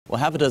Well,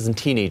 half a dozen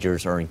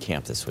teenagers are in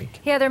camp this week.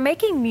 Yeah, they're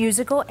making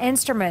musical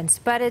instruments,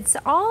 but it's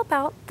all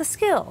about the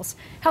skills.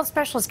 Health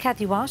specialist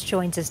Kathy Walsh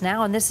joins us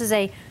now, and this is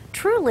a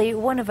truly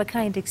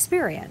one-of-a-kind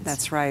experience.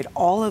 That's right.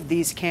 All of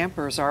these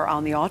campers are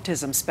on the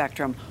autism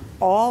spectrum.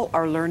 All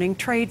are learning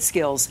trade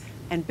skills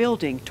and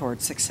building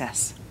toward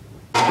success.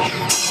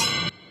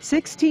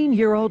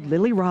 16-year-old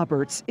Lily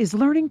Roberts is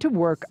learning to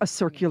work a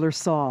circular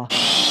saw.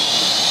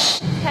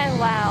 Kind of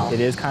loud. It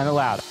is kind of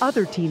loud.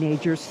 Other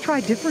teenagers try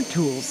different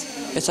tools.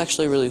 It's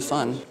actually really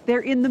fun.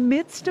 They're in the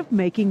midst of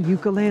making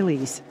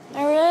ukuleles.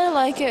 I really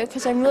like it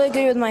because I'm really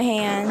good with my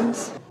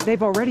hands.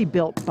 They've already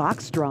built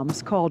box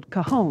drums called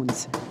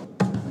cajones.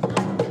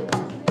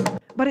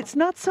 But it's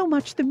not so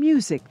much the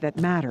music that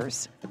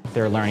matters.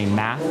 They're learning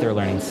math, they're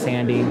learning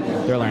sanding,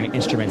 they're learning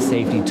instrument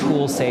safety,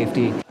 tool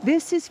safety.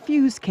 This is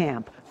Fuse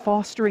Camp,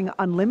 fostering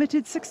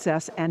unlimited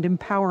success and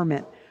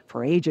empowerment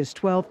for ages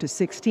 12 to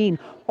 16,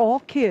 all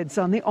kids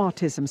on the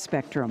autism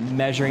spectrum.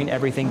 Measuring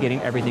everything,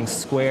 getting everything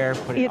square,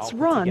 putting it all It's put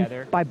run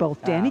together. by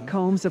both Danny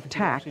Combs of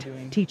TACT,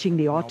 teaching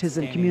the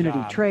autism community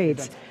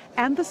trades,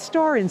 and the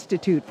STAR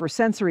Institute for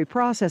Sensory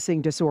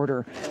Processing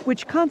Disorder,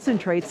 which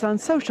concentrates on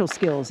social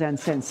skills and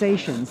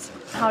sensations.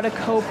 How to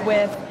cope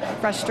with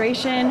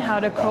frustration, how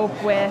to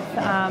cope with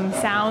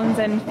sounds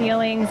and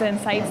feelings and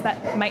sights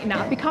that might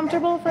not be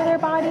comfortable for their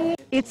body.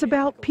 It's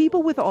about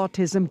people with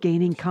autism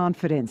gaining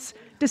confidence,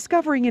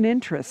 discovering an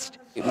interest,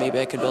 Maybe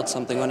I could build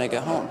something when I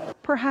get home.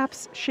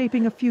 perhaps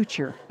shaping a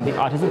future. The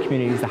autism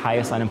community is the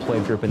highest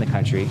unemployed group in the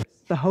country.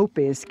 The hope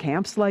is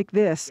camps like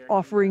this,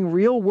 offering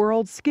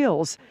real-world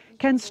skills,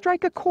 can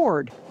strike a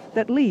chord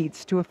that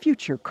leads to a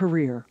future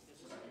career.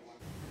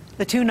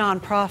 The two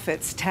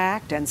nonprofits,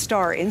 TACT and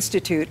STAR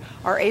Institute,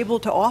 are able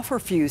to offer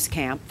Fuse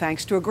Camp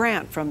thanks to a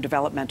grant from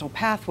Developmental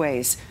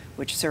Pathways,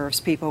 which serves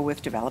people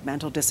with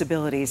developmental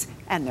disabilities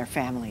and their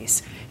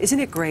families. Isn't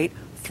it great?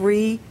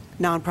 3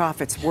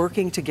 nonprofits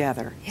working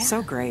together. Yeah.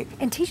 So great.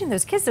 And teaching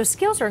those kids, those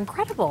skills are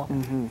incredible.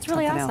 It's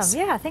really Something awesome. else.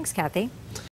 Yeah, thanks, Kathy.